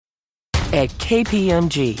At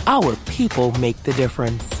KPMG, our people make the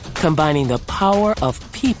difference. Combining the power of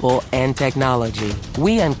people and technology,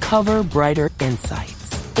 we uncover brighter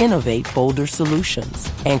insights, innovate bolder solutions,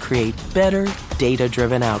 and create better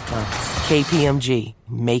data-driven outcomes. KPMG,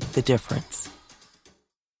 make the difference.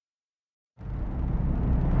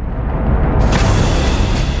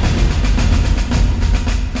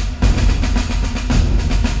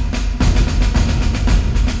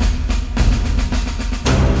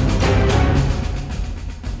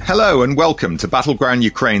 Hello and welcome to Battleground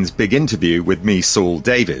Ukraine's big interview with me, Saul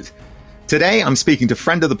David. Today I'm speaking to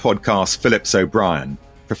friend of the podcast, Phillips O'Brien,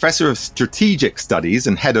 Professor of Strategic Studies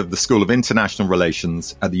and Head of the School of International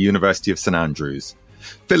Relations at the University of St Andrews.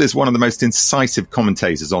 Phil is one of the most incisive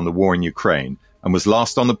commentators on the war in Ukraine and was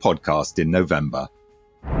last on the podcast in November.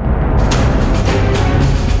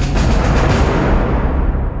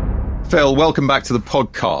 Phil, welcome back to the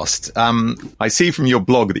podcast. I see from your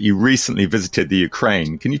blog that you recently visited the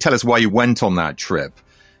Ukraine. Can you tell us why you went on that trip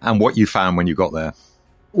and what you found when you got there?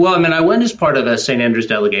 Well, I went as part of a St. Andrews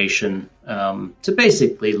delegation to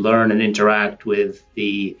basically learn and interact with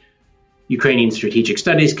the Ukrainian strategic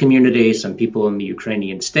studies community, some people in the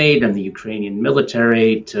Ukrainian state and the Ukrainian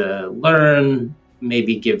military, to learn,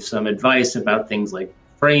 maybe give some advice about things like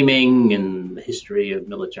framing and the history of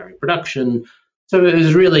military production. So it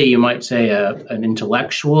was really, you might say, an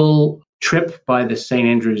intellectual trip by the St.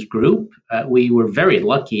 Andrews group. We were very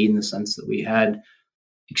lucky in the sense that we had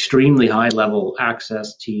extremely high-level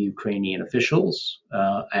access to Ukrainian officials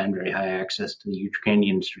and very high access to the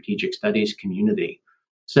Ukrainian strategic studies community.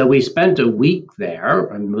 So we spent a week there,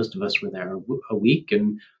 and most of us were there a week,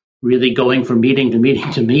 and really going from meeting to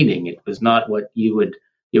meeting to meeting. It was not what you would,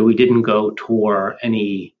 we didn't go tour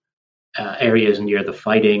any areas near the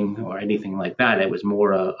fighting or anything like that. It was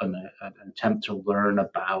more an attempt to learn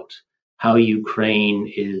about how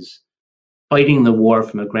Ukraine is fighting the war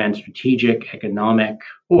from a grand strategic, economic,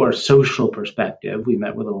 or social perspective. We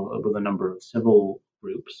met with a number of civil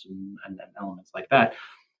groups and elements like that.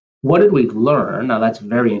 What did we learn? Now, that's a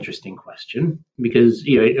very interesting question because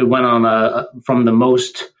it went on from the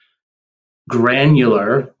most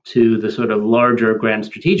granular to the sort of larger grand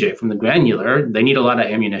strategic. From the granular, they need a lot of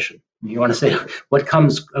ammunition. You want to say what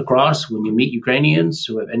comes across when you meet Ukrainians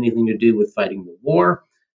who have anything to do with fighting the war.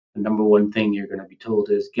 The number one thing you're going to be told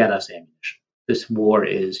is get us ammunition. This war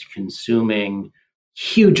is consuming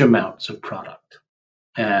huge amounts of product,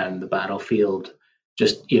 and the battlefield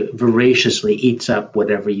just voraciously eats up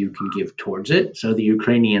whatever you can give towards it. So the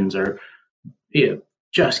Ukrainians are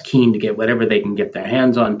just keen to get whatever they can get their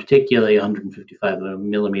hands on, particularly 155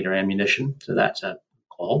 millimeter ammunition. So that's a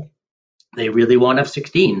call. They really want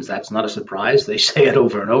F-16s. That's not a surprise. They say it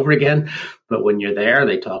over and over again. But when you're there,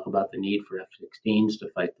 they talk about the need for F-16s to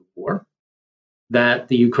fight the war. That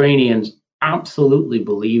the Ukrainians absolutely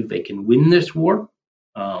believe they can win this war,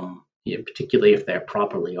 particularly if they're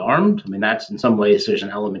properly armed. That's in some ways there's an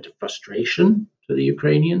element of frustration to the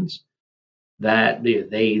Ukrainians that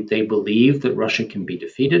they believe that Russia can be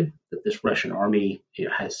defeated, that this Russian army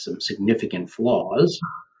has some significant flaws.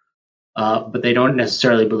 But they don't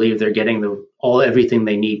necessarily believe they're getting everything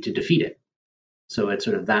they need to defeat it. So it's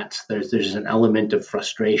sort of there's an element of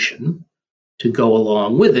frustration to go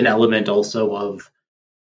along with an element also of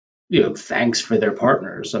thanks for their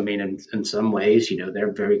partners. In some ways,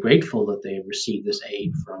 they're very grateful that they have received this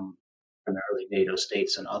aid from primarily NATO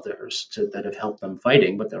states and others that have helped them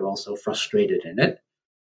fighting, but they're also frustrated in it.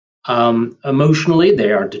 Emotionally,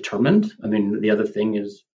 they are determined. The other thing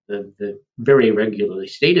is the very regularly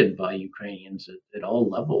stated by Ukrainians at all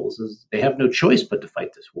levels is they have no choice but to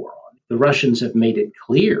fight this war on. The Russians have made it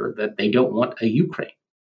clear that they don't want a Ukraine.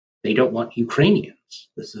 They don't want Ukrainians.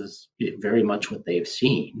 This is very much what they've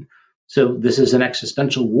seen. So this is an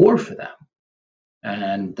existential war for them,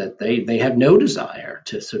 and that they have no desire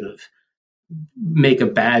to sort of make a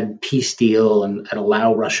bad peace deal and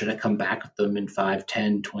allow Russia to come back at them in 5,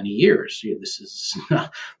 10, 20 years. This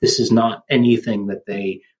is not anything that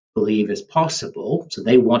they believe is possible. So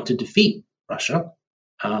they want to defeat Russia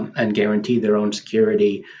and guarantee their own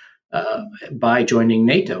security by joining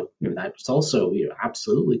NATO. That's also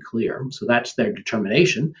absolutely clear. So that's their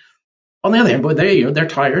determination. On the other hand, they're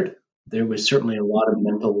tired. There was certainly a lot of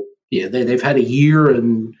mental. They've had a year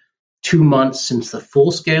and 2 months since the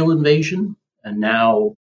full-scale invasion, and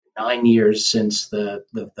now 9 years since the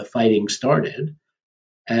fighting started.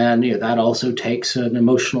 And that also takes an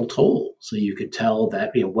emotional toll. So you could tell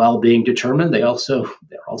that while being determined, they're also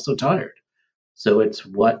tired. So it's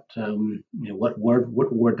what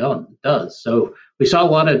war does. So we saw a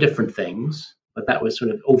lot of different things, but that was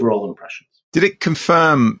sort of overall impressions. Did it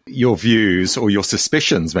confirm your views or your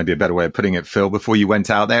suspicions, maybe a better way of putting it, Phil, before you went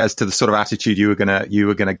out there, as to the sort of attitude you were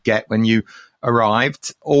gonna get when you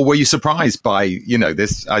arrived? Or were you surprised by,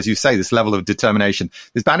 this, as you say, this level of determination?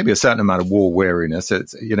 There's bound to be a certain amount of war weariness.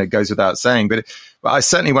 It goes without saying. But I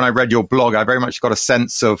certainly, when I read your blog, I very much got a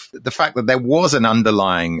sense of the fact that there was an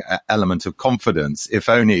underlying element of confidence, if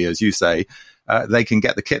only, as you say, they can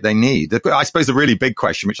get the kit they need. I suppose the really big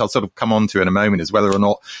question, which I'll sort of come on to in a moment, is whether or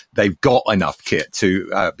not they've got enough kit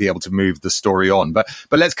to be able to move the story on. But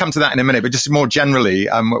let's come to that in a minute. But just more generally,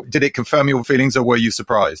 did it confirm your feelings, or were you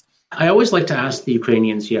surprised? I always like to ask the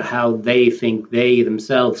Ukrainians how they think they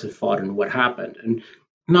themselves have fought and what happened. And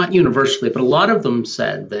not universally, but a lot of them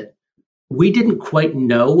said that we didn't quite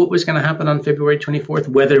know what was going to happen on February 24th,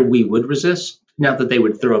 whether we would resist. Not that they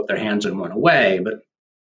would throw up their hands and run away, but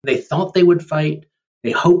they thought they would fight.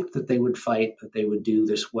 They hoped that they would fight, that they would do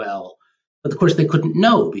this well. But of course, they couldn't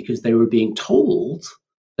know because they were being told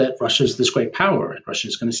that Russia's this great power and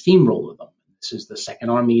Russia's going to steamroll them. This is the second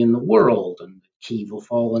army in the world, and Kyiv will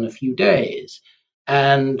fall in a few days.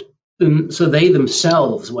 And so they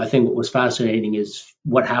themselves, I think what was fascinating is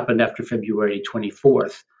what happened after February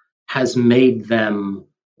 24th has made them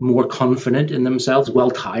more confident in themselves,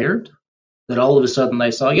 well tired. That all of a sudden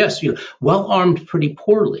they saw, yes, well armed pretty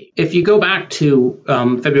poorly. If you go back to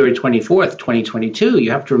February 24th, 2022,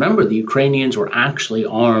 you have to remember the Ukrainians were actually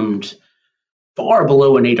armed far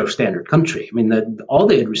below a NATO standard country. I mean, all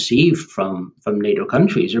they had received from NATO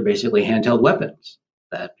countries are basically handheld weapons,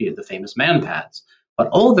 the famous man-pads. But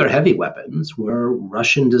all their heavy weapons were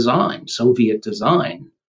Russian design, Soviet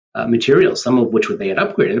design materials, some of which they had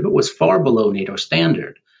upgraded, but was far below NATO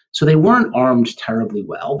standard. So they weren't armed terribly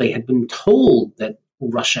well. They had been told that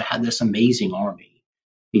Russia had this amazing army,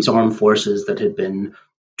 these armed forces that had been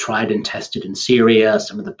tried and tested in Syria,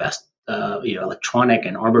 some of the best electronic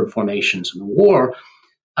and armored formations in the war.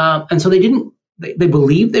 And so they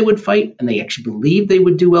believed they would fight, and they actually believed they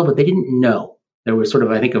would do well, but they didn't know. There was sort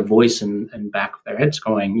of, I think, a voice in back of their heads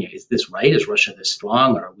going, is this right? Is Russia this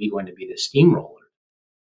strong, or are we going to be this steamroller?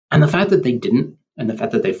 And the fact that they didn't, and the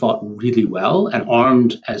fact that they fought really well and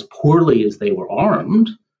armed as poorly as they were armed,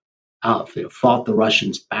 fought the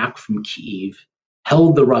Russians back from Kyiv,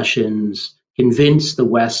 held the Russians, convinced the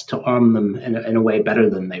West to arm them in a way better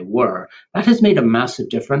than they were. That has made a massive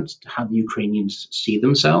difference to how the Ukrainians see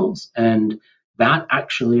themselves. And that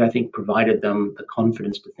actually, I think, provided them the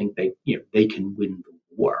confidence to think they can win the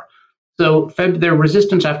war. So their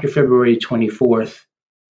resistance after February 24th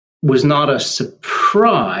was not a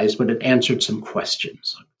surprise, but it answered some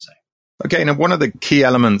questions, I would say. Okay, now one of the key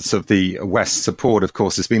elements of the West's support, of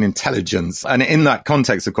course, has been intelligence. And in that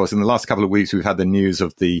context, of course, in the last couple of weeks, we've had the news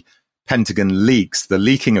of the Pentagon leaks, the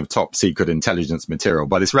leaking of top secret intelligence material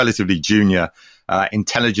by this relatively junior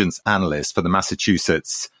intelligence analyst for the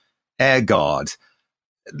Massachusetts Air Guard.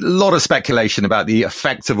 A lot of speculation about the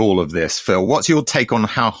effects of all of this. Phil, what's your take on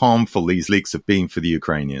how harmful these leaks have been for the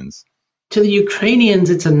Ukrainians? To the Ukrainians,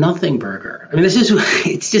 it's a nothing burger. I mean,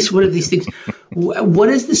 it's just one of these things. What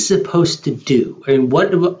is this supposed to do? I mean,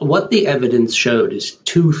 what the evidence showed is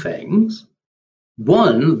two things.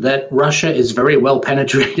 One, that Russia is very well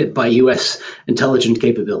penetrated by U.S. intelligence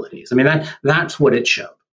capabilities. I mean, that's what it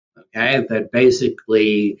showed. Okay, that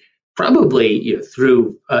basically, probably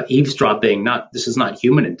through eavesdropping. This is not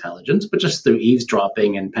human intelligence, but just through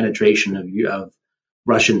eavesdropping and penetration of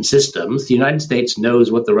Russian systems, the United States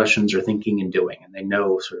knows what the Russians are thinking and doing, and they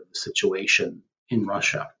know sort of the situation in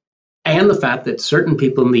Russia. And the fact that certain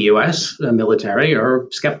people in the U.S. military are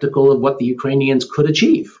skeptical of what the Ukrainians could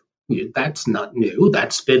achieve. That's not new.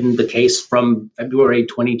 That's been the case from February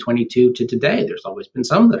 2022 to today. There's always been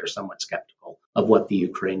some that are somewhat skeptical of what the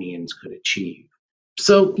Ukrainians could achieve.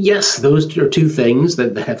 So, yes, those are two things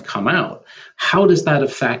that have come out. How does that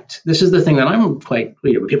affect? This is the thing that I'm quite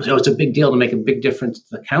clear. When people say, it's a big deal to make a big difference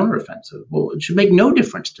to the counteroffensive. Well, it should make no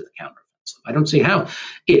difference to the counteroffensive. I don't see how.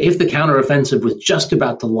 If the counteroffensive was just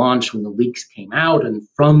about to launch when the leaks came out, and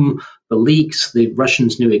from the leaks, the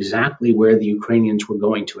Russians knew exactly where the Ukrainians were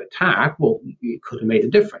going to attack, well, it could have made a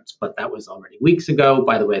difference. But that was already weeks ago.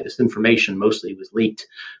 By the way, this information mostly was leaked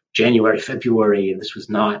January, February, and this was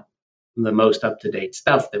not the most up-to-date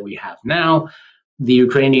stuff that we have now. The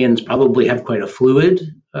Ukrainians probably have quite a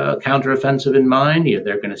fluid counteroffensive in mind.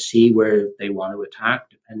 They're going to see where they want to attack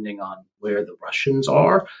depending on where the Russians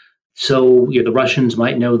are. So the Russians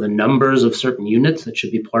might know the numbers of certain units that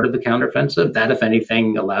should be part of the counteroffensive. That, if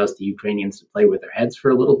anything, allows the Ukrainians to play with their heads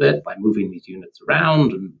for a little bit by moving these units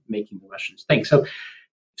around and making the Russians think. So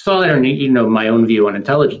my own view on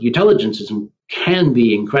intelligence. Intelligence can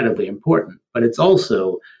be incredibly important, but it's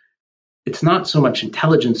also it's not so much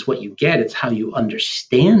intelligence what you get, it's how you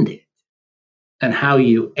understand it and how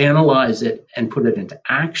you analyze it and put it into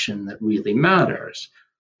action that really matters.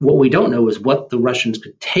 What we don't know is what the Russians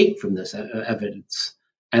could take from this evidence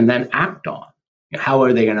and then act on. How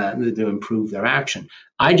are they going to improve their action?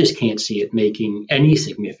 I just can't see it making any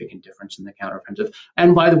significant difference in the counteroffensive.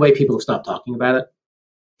 And by the way, people have stopped talking about it.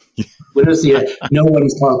 No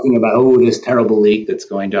one's talking about, this terrible leak that's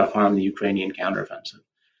going to harm the Ukrainian counteroffensive.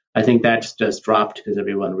 I think that's just dropped because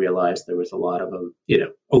everyone realized there was a lot of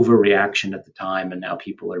overreaction at the time, and now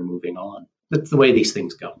people are moving on. That's the way these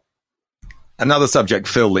things go. Another subject,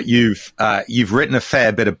 Phil, that you've written a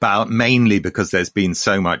fair bit about, mainly because there's been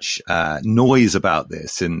so much noise about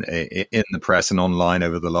this in the press and online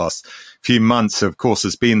over the last few months, of course,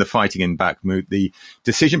 has been the fighting in Bakhmut, the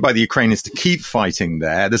decision by the Ukrainians to keep fighting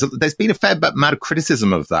there. There's been a fair amount of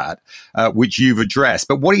criticism of that, which you've addressed.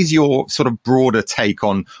 But what is your sort of broader take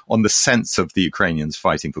on the sense of the Ukrainians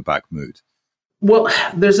fighting for Bakhmut? Well,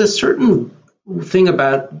 there's a certain thing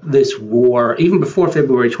about this war, even before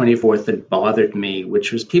February 24th, that bothered me,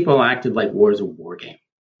 which was people acted like war is a war game.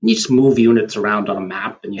 You just move units around on a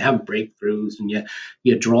map and you have breakthroughs and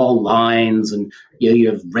you draw lines and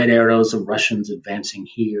you have red arrows of Russians advancing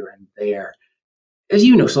here and there. As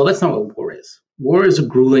you know, so that's not what war is. War is a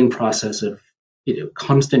grueling process of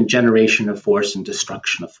constant generation of force and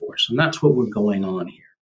destruction of force. And that's what we're going on here.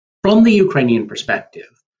 From the Ukrainian perspective,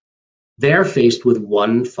 they're faced with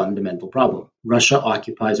one fundamental problem. Russia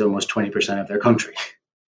occupies almost 20% of their country.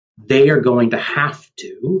 They are going to have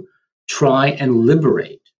to try and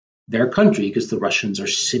liberate their country because the Russians are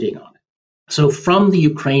sitting on it. So from the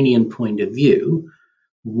Ukrainian point of view,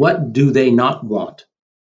 what do they not want?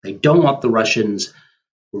 They don't want the Russians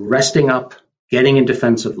resting up, getting in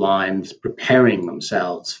defensive lines, preparing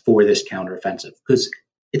themselves for this counteroffensive because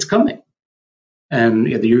it's coming. And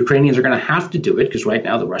the Ukrainians are going to have to do it because right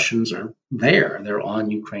now the Russians are there. They're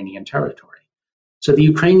on Ukrainian territory. So the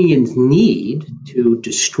Ukrainians need to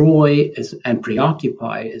destroy and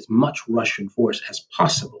preoccupy as much Russian force as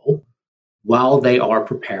possible while they are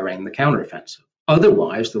preparing the counteroffensive.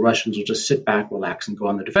 Otherwise, the Russians will just sit back, relax, and go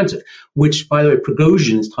on the defensive, which, by the way,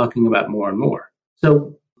 Prigozhin is talking about more and more.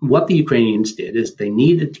 So what the Ukrainians did is they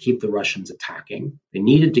needed to keep the Russians attacking. They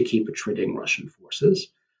needed to keep attriting Russian forces.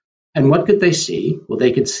 And what could they see? Well,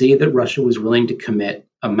 they could see that Russia was willing to commit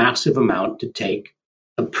a massive amount to take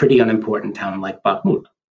a pretty unimportant town like Bakhmut.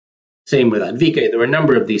 Same with Advika. There were a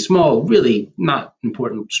number of these small, really not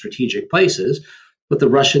important strategic places, but the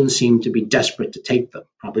Russians seemed to be desperate to take them,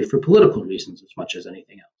 probably for political reasons as much as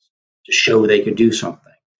anything else, to show they could do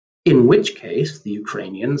something. In which case, the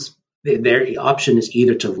Ukrainians, their option is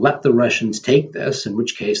either to let the Russians take this, in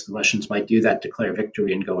which case the Russians might do that, declare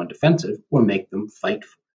victory and go on defensive, or make them fight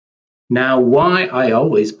for it. Now, why I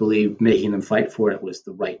always believed making them fight for it was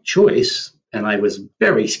the right choice, and I was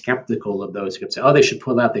very skeptical of those who could say, they should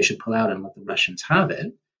pull out, and let the Russians have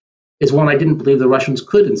it, is one, I didn't believe the Russians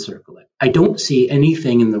could encircle it. I don't see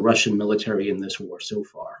anything in the Russian military in this war so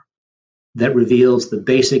far that reveals the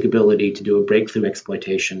basic ability to do a breakthrough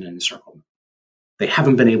exploitation and encirclement. They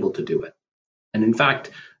haven't been able to do it. And in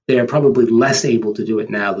fact, they are probably less able to do it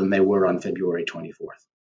now than they were on February 24th.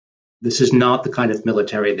 This is not the kind of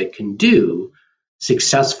military that can do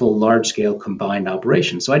successful large-scale combined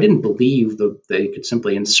operations. So I didn't believe that they could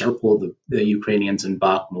simply encircle the Ukrainians in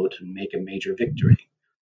Bakhmut and make a major victory.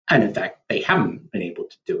 And in fact, they haven't been able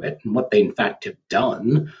to do it. And what they in fact have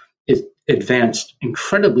done is advanced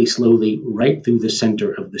incredibly slowly right through the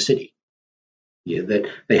center of the city. That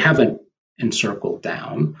they haven't encircled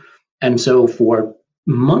down. And so for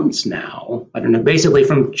months now, basically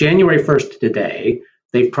from January 1st to today,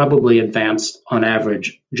 they've probably advanced on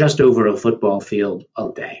average just over a football field a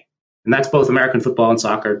day. And that's both American football and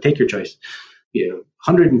soccer. Take your choice.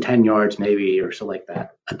 110 yards maybe or so like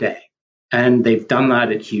that a day. And they've done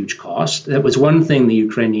that at huge cost. That was one thing the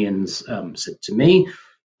Ukrainians said to me,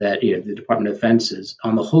 that the Department of Defense is,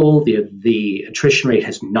 on the whole, the attrition rate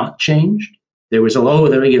has not changed. There was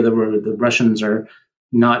the Russians are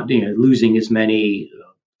not losing as many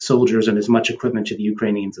soldiers and as much equipment to the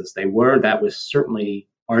Ukrainians as they were. That was certainly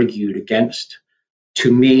argued against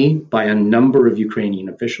to me by a number of Ukrainian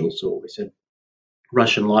officials. So we said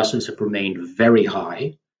Russian losses have remained very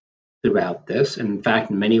high throughout this. And in fact,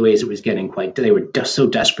 in many ways, it was getting they were just so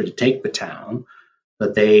desperate to take the town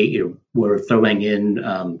that they were throwing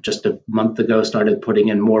in, just a month ago, started putting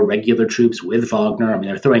in more regular troops with Wagner.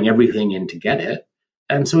 They're throwing everything in to get it.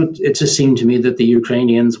 And so it just seemed to me that the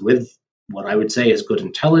Ukrainians, with what I would say is good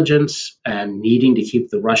intelligence and needing to keep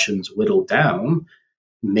the Russians whittled down,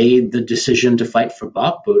 made the decision to fight for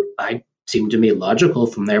Bakhmut. I seemed to me logical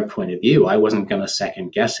from their point of view. I wasn't going to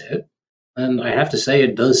second guess it. And I have to say,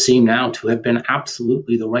 it does seem now to have been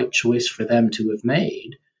absolutely the right choice for them to have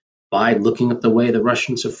made by looking at the way the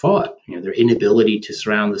Russians have fought. Their inability to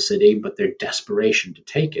surround the city, but their desperation to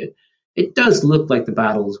take it. It does look like the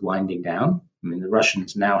battle is winding down. I mean, the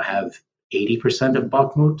Russians now have 80% of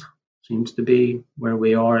Bakhmut, seems to be where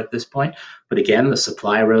we are at this point. But again, the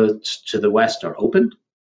supply roads to the west are open.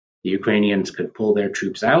 The Ukrainians could pull their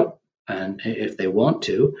troops out, and if they want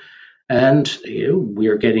to. And we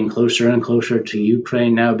are getting closer and closer to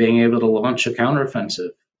Ukraine now being able to launch a counteroffensive.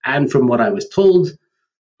 And from what I was told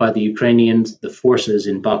by the Ukrainians, the forces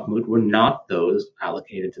in Bakhmut were not those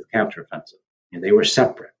allocated to the counteroffensive. They were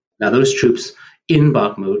separate. Now, those troops in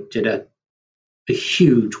Bakhmut did a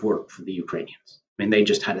huge work for the Ukrainians. I mean, they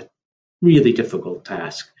just had a really difficult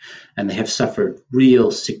task, and they have suffered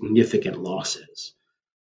real significant losses.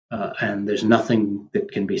 And there's nothing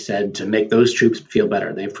that can be said to make those troops feel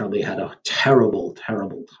better. They've probably had a terrible,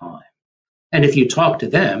 terrible time. And if you talk to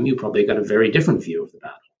them, you probably got a very different view of the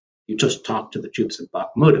battle. You just talk to the troops in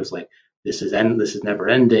Bakhmut. It was like, this is never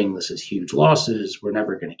ending. This is huge losses. We're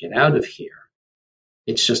never going to get out of here.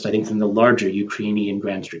 It's just, I think, from the larger Ukrainian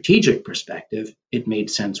grand strategic perspective, it made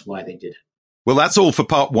sense why they did it. Well, that's all for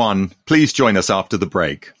part one. Please join us after the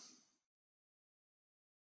break.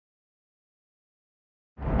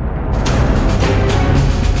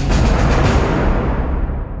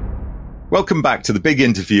 Welcome back to the big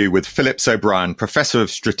interview with Phillips O'Brien, Professor of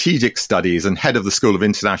Strategic Studies and Head of the School of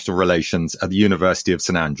International Relations at the University of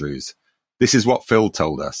St Andrews. This is what Phil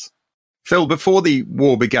told us. Phil, before the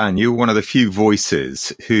war began, you were one of the few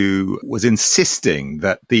voices who was insisting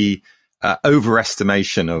that the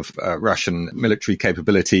overestimation of Russian military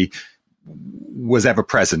capability was ever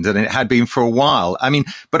present, and it had been for a while. I mean,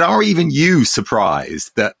 but are even you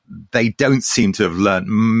surprised that they don't seem to have learnt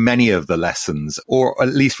many of the lessons, or at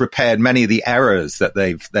least repaired many of the errors that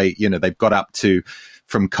they've got up to,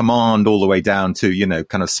 from command all the way down to,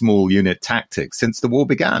 kind of small unit tactics since the war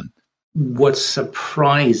began? What's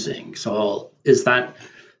surprising, Saul, is that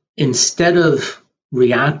instead of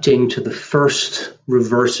reacting to the first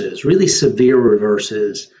reverses, really severe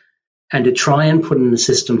reverses, and to try and put in a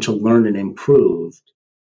system to learn and improve,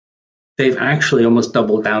 they've actually almost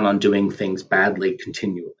doubled down on doing things badly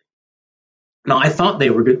continually. Now, I thought they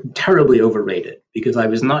were terribly overrated because I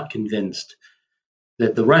was not convinced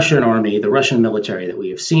that the Russian army, the Russian military that we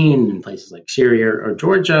have seen in places like Syria or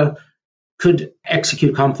Georgia, could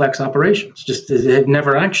execute complex operations. Just it had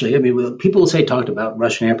never actually. I mean, people talked about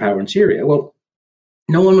Russian air power in Syria. Well,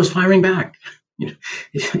 no one was firing back.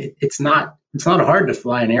 It's not hard to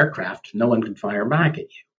fly an aircraft. No one can fire back at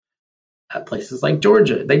you. At places like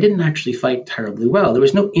Georgia, they didn't actually fight terribly well. There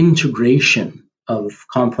was no integration of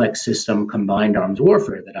complex system combined arms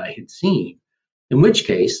warfare that I had seen. In which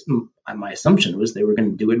case, my assumption was they were going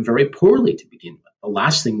to do it very poorly to begin with. The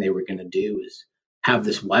last thing they were going to do is have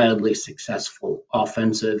this wildly successful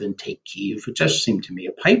offensive and take Kyiv. It just seemed to me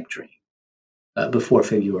a pipe dream before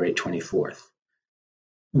February 24th.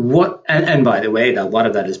 And by the way, a lot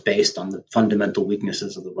of that is based on the fundamental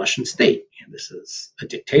weaknesses of the Russian state. This is a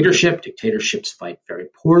dictatorship. Dictatorships fight very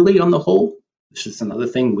poorly on the whole. This is another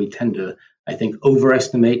thing we tend to, I think,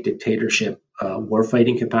 overestimate dictatorship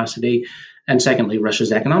warfighting capacity. And secondly,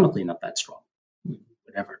 Russia's economically not that strong.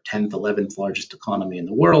 Whatever, 10th, 11th largest economy in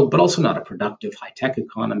the world, but also not a productive high-tech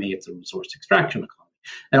economy. It's a resource extraction economy.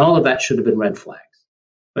 And all of that should have been red flags,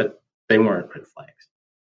 but they weren't red flags.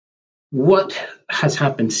 What has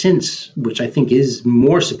happened since, which I think is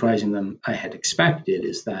more surprising than I had expected,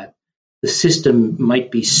 is that the system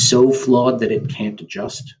might be so flawed that it can't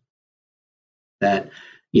adjust. That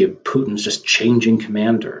Putin's just changing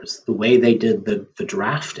commanders, the way they did the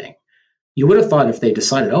drafting. You would have thought if they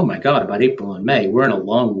decided, oh my God, about April and May, we're in a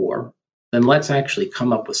long war, then let's actually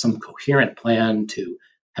come up with some coherent plan to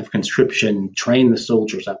have conscription, train the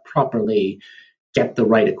soldiers up properly, get the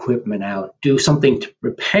right equipment out, do something to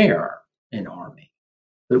prepare an army.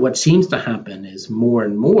 But what seems to happen is more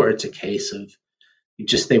and more it's a case of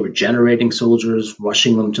they were generating soldiers,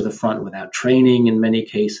 rushing them to the front without training in many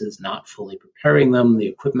cases, not fully preparing them, the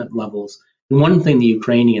equipment levels. And one thing the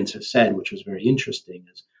Ukrainians have said, which was very interesting,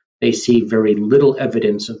 is they see very little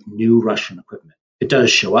evidence of new Russian equipment. It does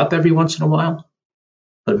show up every once in a while,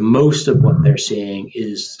 but most of what they're seeing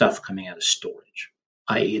is stuff coming out of storage,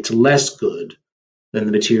 i.e. it's less good than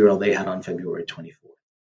the material they had on February 24th.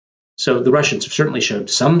 So the Russians have certainly showed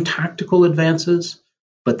some tactical advances,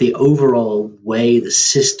 but the overall way the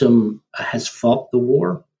system has fought the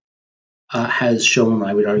war has shown,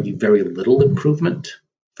 I would argue, very little improvement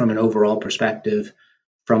from an overall perspective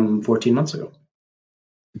from 14 months ago.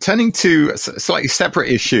 Turning to a slightly separate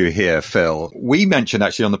issue here, Phil, we mentioned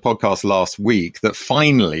actually on the podcast last week that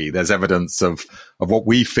finally there's evidence of what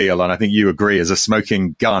we feel, and I think you agree, is a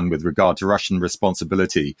smoking gun with regard to Russian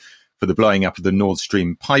responsibility for the blowing up of the Nord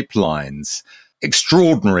Stream pipelines.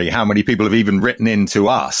 Extraordinary how many people have even written in to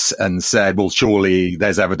us and said, well, surely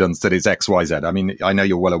there's evidence that it's XYZ. I mean, I know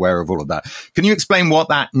you're well aware of all of that. Can you explain what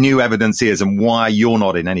that new evidence is and why you're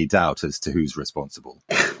not in any doubt as to who's responsible?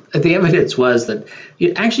 The evidence was that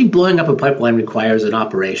actually blowing up a pipeline requires an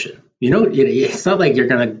operation. It's not like you're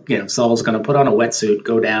going to, Saul's going to put on a wetsuit,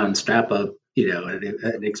 go down, strap an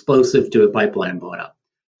explosive to a pipeline, blow it up.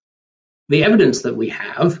 The evidence that we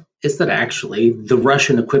have is that actually the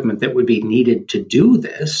Russian equipment that would be needed to do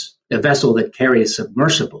this, a vessel that carries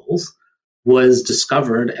submersibles, was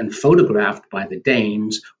discovered and photographed by the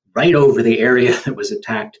Danes right over the area that was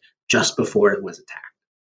attacked just before it was attacked.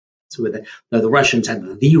 So the Russians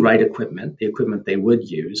had the right equipment, the equipment they would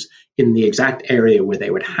use, in the exact area where they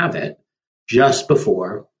would have it just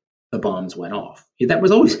before the bombs went off. That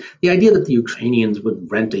was always the idea that the Ukrainians would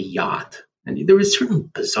rent a yacht. And there were certain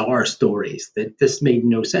bizarre stories that just made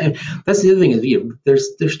no sense. That's the other thing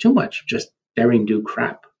is, there's too much just daring do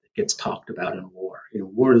crap that gets talked about in war.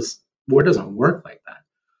 War doesn't work like that.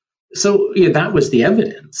 So that was the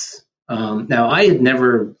evidence. Now, I had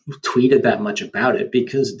never tweeted that much about it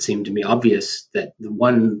because it seemed to me obvious that the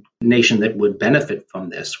one nation that would benefit from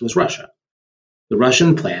this was Russia. The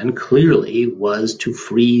Russian plan clearly was to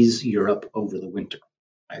freeze Europe over the winter.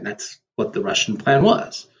 And that's what the Russian plan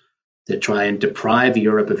was, to try and deprive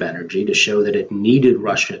Europe of energy, to show that it needed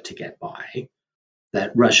Russia to get by,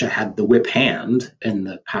 that Russia had the whip hand in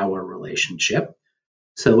the power relationship.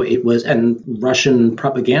 So it was, and Russian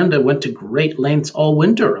propaganda went to great lengths all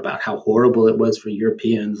winter about how horrible it was for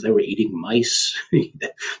Europeans. They were eating mice.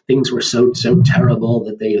 Things were so terrible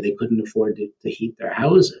that they couldn't afford to heat their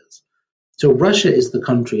houses. So Russia is the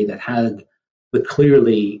country that had the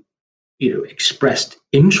clearly expressed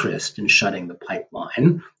interest in shutting the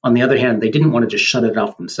pipeline. On the other hand, they didn't want to just shut it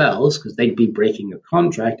off themselves because they'd be breaking a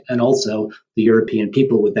contract, and also the European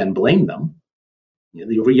people would then blame them.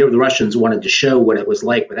 The Russians wanted to show what it was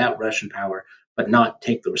like without Russian power, but not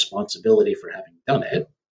take the responsibility for having done it.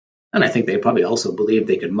 And I think they probably also believed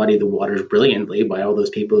they could muddy the waters brilliantly by all those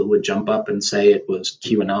people who would jump up and say it was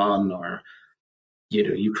QAnon or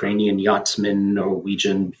Ukrainian yachtsmen,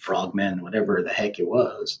 Norwegian frogmen, whatever the heck it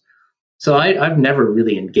was. So I've never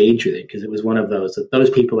really engaged with it because it was one of those that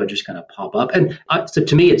those people are just going to pop up. And so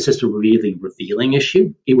to me, it's just a really revealing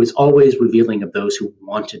issue. It was always revealing of those who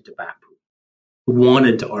wanted to back Putin, who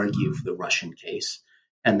wanted to argue for the Russian case.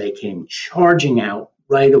 And they came charging out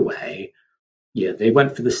right away. Yeah, they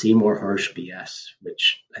went for the Seymour Hersh BS,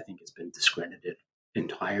 which I think has been discredited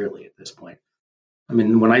entirely at this point. I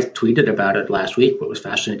mean, when I tweeted about it last week, what was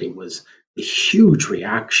fascinating was the huge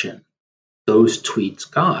reaction those tweets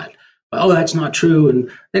got. Oh, that's not true.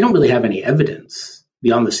 And they don't really have any evidence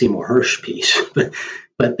beyond the Seymour Hersh piece,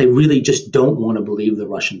 but they really just don't want to believe the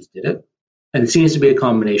Russians did it. And it seems to be a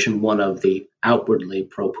combination, one of the outwardly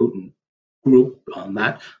pro-Putin group on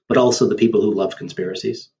that, but also the people who love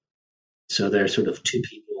conspiracies. So they're sort of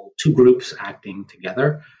two groups acting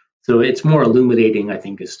together. So it's more illuminating, I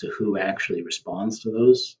think, as to who actually responds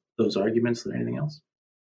to those arguments than anything else.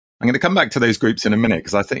 I'm going to come back to those groups in a minute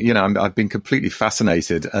because I think, I've been completely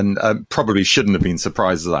fascinated and probably shouldn't have been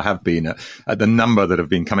surprised as I have been at the number that have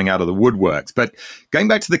been coming out of the woodworks. But going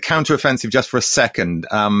back to the counteroffensive just for a second,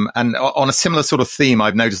 and on a similar sort of theme,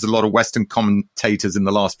 I've noticed a lot of Western commentators in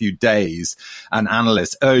the last few days and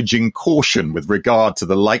analysts urging caution with regard to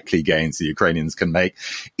the likely gains the Ukrainians can make.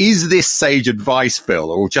 Is this sage advice,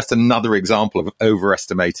 Phil, or just another example of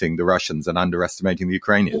overestimating the Russians and underestimating the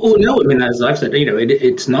Ukrainians? Well, no, I mean, as I've said,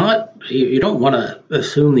 it's not. You don't want to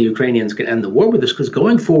assume the Ukrainians can end the war with this because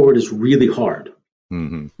going forward is really hard.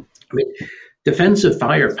 Mm-hmm. I mean, defensive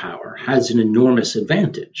firepower has an enormous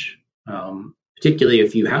advantage, particularly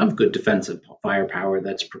if you have good defensive firepower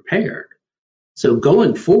that's prepared. So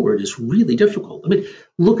going forward is really difficult. I mean,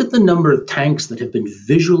 look at the number of tanks that have been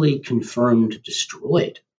visually confirmed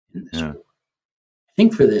destroyed in this war. I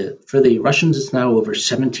think for the Russians, it's now over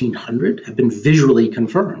 1,700 have been visually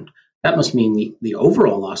confirmed. That must mean the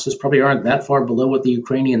overall losses probably aren't that far below what the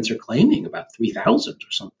Ukrainians are claiming, about 3,000 or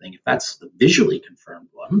something, if that's the visually confirmed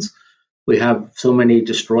ones. We have so many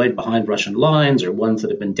destroyed behind Russian lines or ones that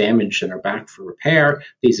have been damaged and are back for repair.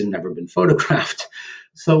 These have never been photographed.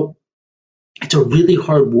 So it's a really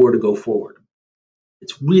hard war to go forward.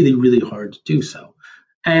 It's really, really hard to do so.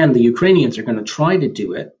 And the Ukrainians are going to try to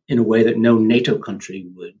do it in a way that no NATO country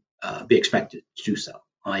would be expected to do so.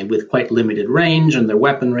 with quite limited range in their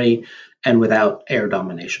weaponry and without air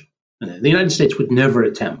domination. The United States would never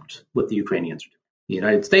attempt what the Ukrainians are doing. The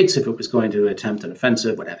United States, if it was going to attempt an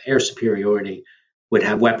offensive, would have air superiority, would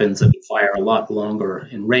have weapons that would fire a lot longer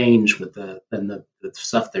in range than the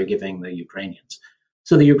stuff they're giving the Ukrainians.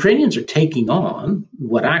 So the Ukrainians are taking on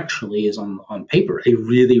what actually is on paper a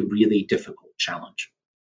really, really difficult challenge.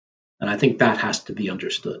 And I think that has to be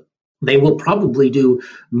understood. They will probably do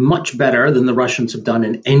much better than the Russians have done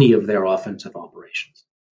in any of their offensive operations.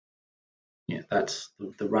 Yeah, that's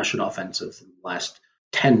the Russian offensive in the last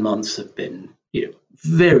 10 months have been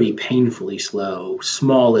very painfully slow,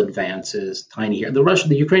 small advances, tiny.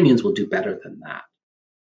 The Ukrainians will do better than that.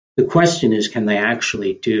 The question is, can they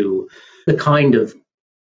actually do the kind of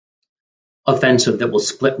offensive that will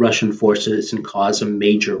split Russian forces and cause a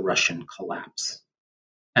major Russian collapse?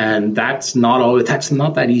 And that's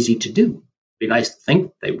not that easy to do. It'd be nice to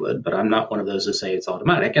think they would, but I'm not one of those who say it's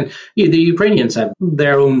automatic. And the Ukrainians have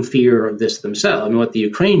their own fear of this themselves. I mean, what the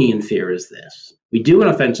Ukrainian fear is this: we do an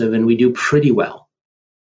offensive and we do pretty well.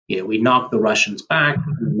 We knock the Russians back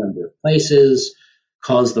in a number of places,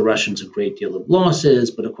 cause the Russians a great deal of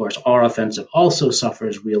losses, but of course our offensive also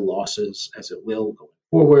suffers real losses, as it will going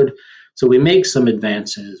forward. So we make some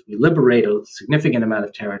advances, we liberate a significant amount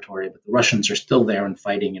of territory, but the Russians are still there and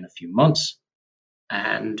fighting in a few months.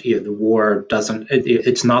 And the war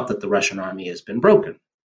it's not that the Russian army has been broken,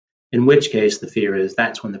 in which case the fear is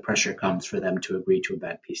that's when the pressure comes for them to agree to a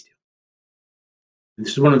bad peace deal. And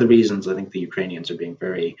this is one of the reasons I think the Ukrainians are being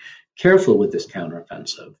very careful with this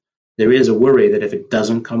counteroffensive. There is a worry that if it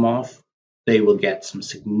doesn't come off, they will get some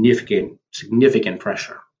significant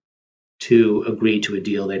pressure to agree to a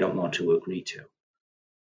deal they don't want to agree to.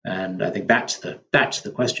 And I think that's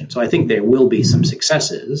the question. So I think there will be some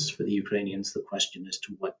successes for the Ukrainians. The question is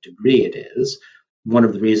to what degree it is. One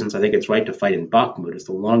of the reasons I think it's right to fight in Bakhmut is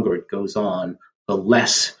the longer it goes on, the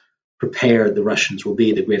less prepared the Russians will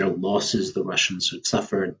be, the greater losses the Russians would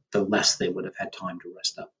suffer, the less they would have had time to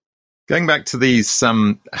rest up. Going back to these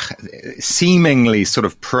seemingly sort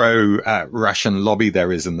of pro-Russian lobby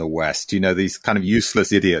there is in the West, these kind of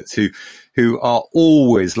useless idiots who are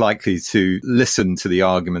always likely to listen to the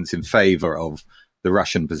arguments in favor of the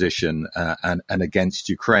Russian position and against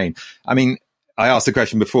Ukraine. I mean, I asked the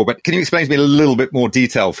question before, but can you explain to me in a little bit more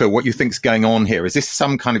detail, Phil, what you think is going on here? Is this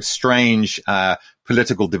some kind of strange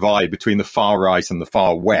political divide between the far right and the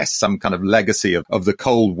far west, some kind of legacy of the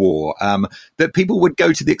Cold War, that people would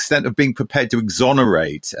go to the extent of being prepared to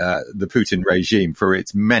exonerate the Putin regime for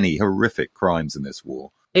its many horrific crimes in this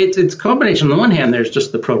war? It's a combination. On the one hand, there's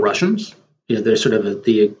just the pro-Russians. They're sort of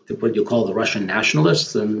the what you call the Russian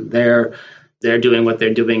nationalists, and they're doing what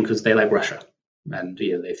they're doing because they like Russia. And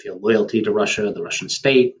they feel loyalty to Russia, the Russian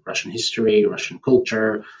state, Russian history, Russian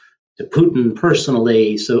culture, to Putin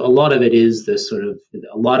personally. So a lot of it is this sort of,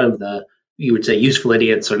 a lot of the, you would say, useful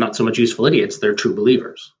idiots, or not so much useful idiots, they're true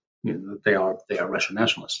believers. They are Russian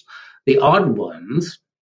nationalists. The odd ones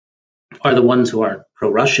are the ones who are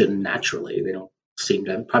pro-Russian naturally. They don't seem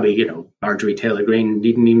to, probably, Marjorie Taylor Greene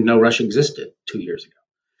didn't even know Russia existed 2 years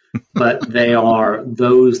ago. But they are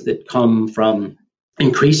those that come from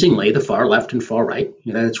increasingly the far left and far right.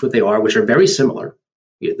 That's what they are, which are very similar.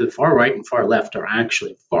 The far right and far left are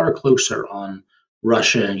actually far closer on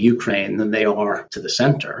Russia and Ukraine than they are to the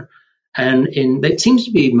center. And it seems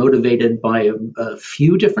to be motivated by a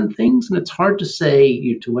few different things. And it's hard to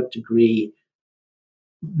say to what degree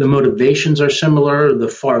the motivations are similar. The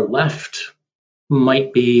far left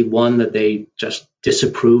might be one that they just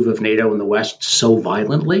disapprove of NATO in the West so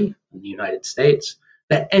violently, in the United States,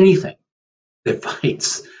 that anything that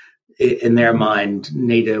fights, in their mind,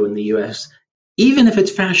 NATO and the US, even if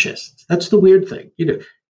it's fascist. That's the weird thing.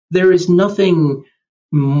 There is nothing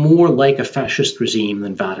more like a fascist regime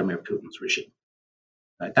than Vladimir Putin's regime.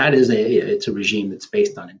 That is it's a regime that's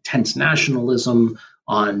based on intense nationalism,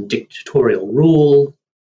 on dictatorial rule,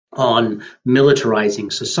 on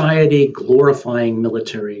militarizing society, glorifying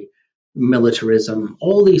militarism.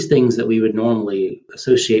 All these things that we would normally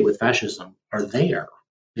associate with fascism are there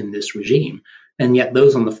in this regime. And yet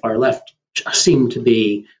those on the far left just seem to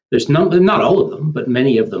be, not all of them, but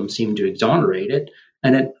many of them seem to exonerate it.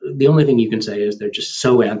 And the only thing you can say is they're just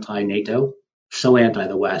so anti-NATO, so anti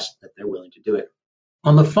the West, that they're willing to do it.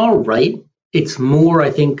 On the far right, it's more,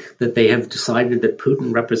 I think, that they have decided that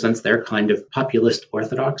Putin represents their kind of populist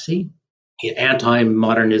orthodoxy,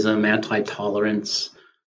 anti-modernism, anti-tolerance,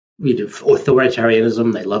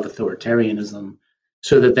 authoritarianism. They love authoritarianism,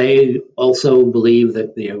 so that they also believe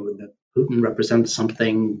that that Putin represents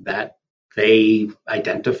something that they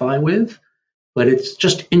identify with. But it's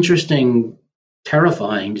just interesting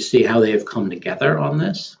terrifying to see how they have come together on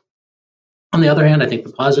this. On the other hand, I think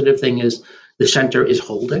the positive thing is the center is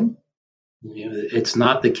holding. It's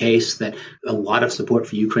not the case that a lot of support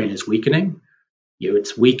for Ukraine is weakening.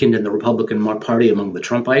 It's weakened in the Republican Party among the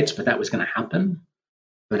Trumpites, but that was going to happen.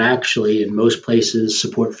 But actually, in most places,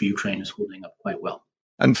 support for Ukraine is holding up quite well.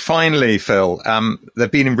 And finally, Phil, there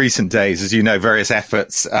have been in recent days, as you know, various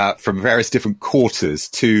efforts from various different quarters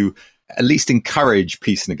to at least encourage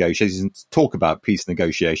peace negotiations, talk about peace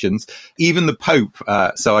negotiations. Even the Pope,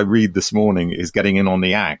 so I read this morning, is getting in on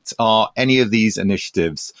the act. Are any of these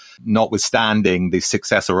initiatives, notwithstanding the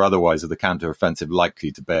success or otherwise of the counteroffensive,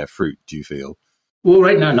 likely to bear fruit, do you feel? Well,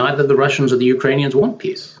 right now, neither the Russians or the Ukrainians want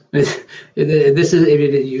peace.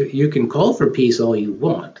 You can call for peace all you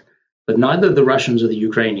want, but neither the Russians or the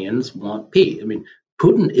Ukrainians want peace. I mean,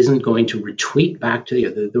 Putin isn't going to retreat back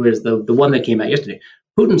to there was the one that came out yesterday.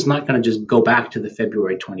 Putin's not going to just go back to the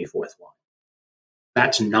February 24th line.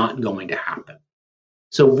 That's not going to happen.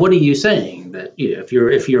 So what are you saying? That if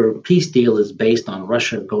your peace deal is based on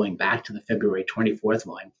Russia going back to the February 24th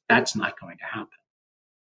line, that's not going to happen.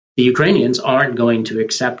 The Ukrainians aren't going to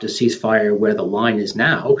accept a ceasefire where the line is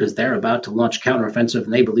now because they're about to launch counteroffensive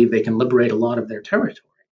and they believe they can liberate a lot of their territory.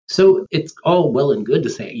 So it's all well and good to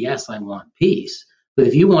say, yes, I want peace. But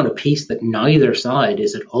if you want a peace that neither side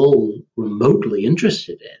is at all remotely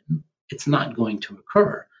interested in, it's not going to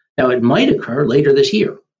occur. Now, it might occur later this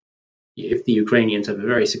year. If the Ukrainians have a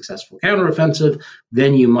very successful counteroffensive,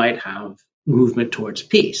 then you might have movement towards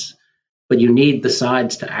peace. But you need the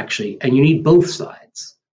sides to actually, and you need both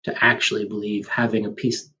sides to actually believe having a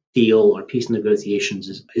peace deal or peace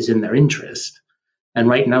negotiations is in their interest. And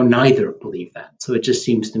right now, neither believe that. So it just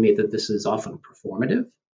seems to me that this is often performative,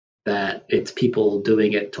 that it's people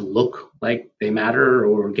doing it to look like they matter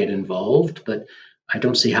or get involved. But I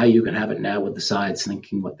don't see how you can have it now with the sides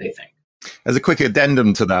thinking what they think. As a quick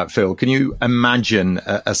addendum to that, Phil, can you imagine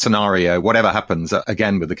a scenario, whatever happens,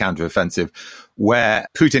 again, with the counteroffensive, where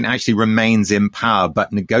Putin actually remains in power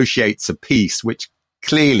but negotiates a peace, which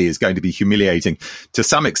clearly is going to be humiliating to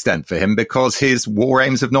some extent for him because his war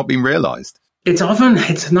aims have not been realized?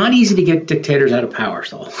 It's not easy to get dictators out of power,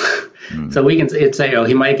 Saul. So we can say,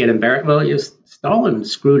 he might get embarrassed. Well, Stalin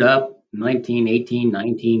screwed up 1918,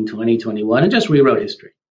 19, 20, 21, and just rewrote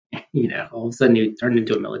history. All of a sudden he turned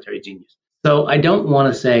into a military genius. So I don't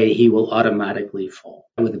want to say he will automatically fall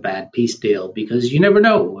with a bad peace deal because you never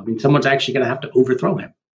know. I mean, someone's actually going to have to overthrow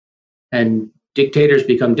him. And dictators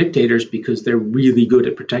become dictators because they're really good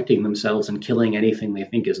at protecting themselves and killing anything they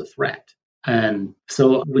think is a threat. And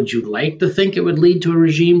so would you like to think it would lead to a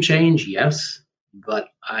regime change? Yes, but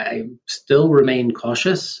I still remain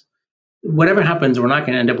cautious. Whatever happens, we're not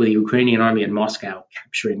going to end up with a Ukrainian army in Moscow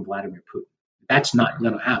capturing Vladimir Putin. That's not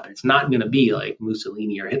going to happen. It's not going to be like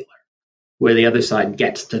Mussolini or Hitler, where the other side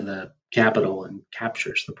gets to the capital and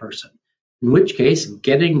captures the person. In which case,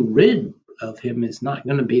 getting rid of him is not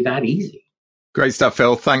going to be that easy. Great stuff,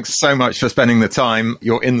 Phil. Thanks so much for spending the time.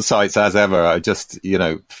 Your insights, as ever, are just,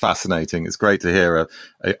 fascinating. It's great to hear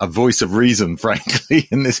a voice of reason, frankly,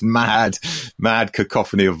 in this mad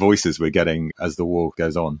cacophony of voices we're getting as the war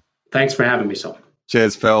goes on. Thanks for having me, Saul.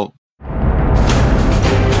 Cheers, Phil.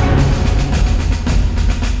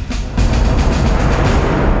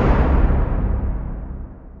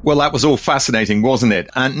 Well, that was all fascinating, wasn't it?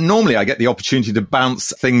 And normally I get the opportunity to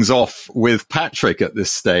bounce things off with Patrick at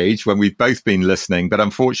this stage when we've both been listening. But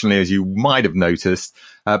unfortunately, as you might have noticed,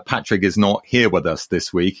 Patrick is not here with us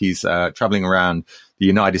this week. He's traveling around the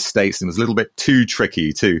United States and it was a little bit too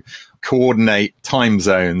tricky to coordinate time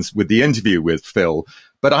zones with the interview with Phil.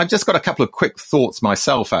 But I've just got a couple of quick thoughts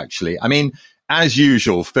myself, actually. I mean, as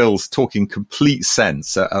usual, Phil's talking complete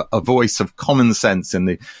sense, a voice of common sense in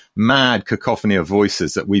the mad cacophony of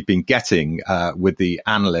voices that we've been getting with the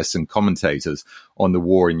analysts and commentators on the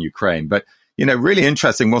war in Ukraine. But, really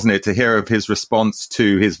interesting, wasn't it, to hear of his response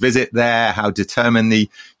to his visit there, how determined the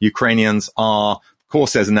Ukrainians are. Of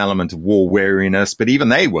course, there's an element of war weariness, but even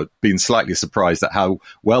they were being slightly surprised at how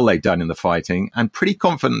well they've done in the fighting and pretty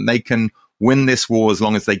confident they can win this war as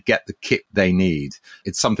long as they get the kit they need.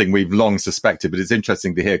 It's something we've long suspected, but it's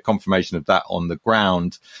interesting to hear confirmation of that on the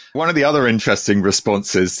ground. One of the other interesting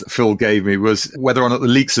responses Phil gave me was whether or not the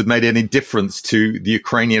leaks had made any difference to the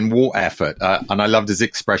Ukrainian war effort. And I loved his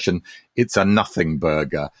expression, it's a nothing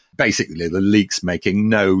burger. Basically, the leaks making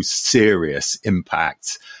no serious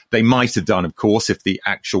impact. They might have done, of course, if the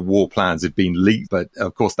actual war plans had been leaked, but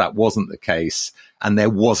of course that wasn't the case. And there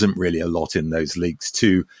wasn't really a lot in those leaks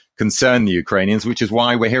to concern the Ukrainians, which is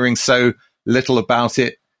why we're hearing so little about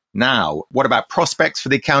it now. What about prospects for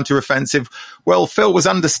the counteroffensive? Well, Phil was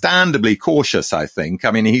understandably cautious, I think.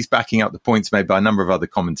 I mean, he's backing up the points made by a number of other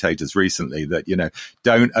commentators recently that,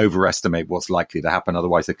 don't overestimate what's likely to happen.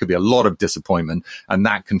 Otherwise, there could be a lot of disappointment, and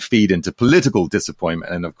that can feed into political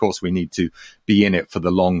disappointment. And of course, we need to be in it for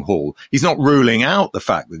the long haul. He's not ruling out the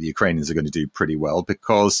fact that the Ukrainians are going to do pretty well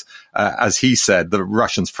because, as he said, the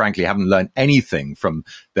Russians, frankly, haven't learned anything from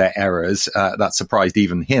their errors. That surprised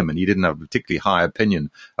even him, and he didn't have a particularly high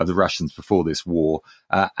opinion of the Russians before this war.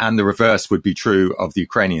 And the reverse would be true of the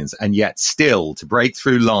Ukrainians. And yet still, to break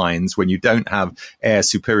through lines when you don't have air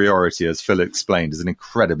superiority, as Phil explained, is an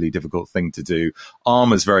incredibly difficult thing to do.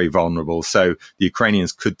 Armor's very vulnerable, so the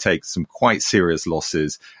Ukrainians could take some quite serious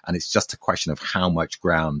losses, and it's just a question of how much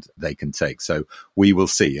ground they can take. So we will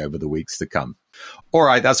see over the weeks to come. All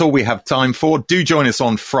right, that's all we have time for. Do join us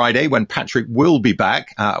on Friday when Patrick will be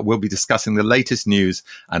back. We'll be discussing the latest news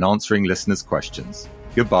and answering listeners' questions.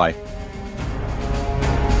 Goodbye.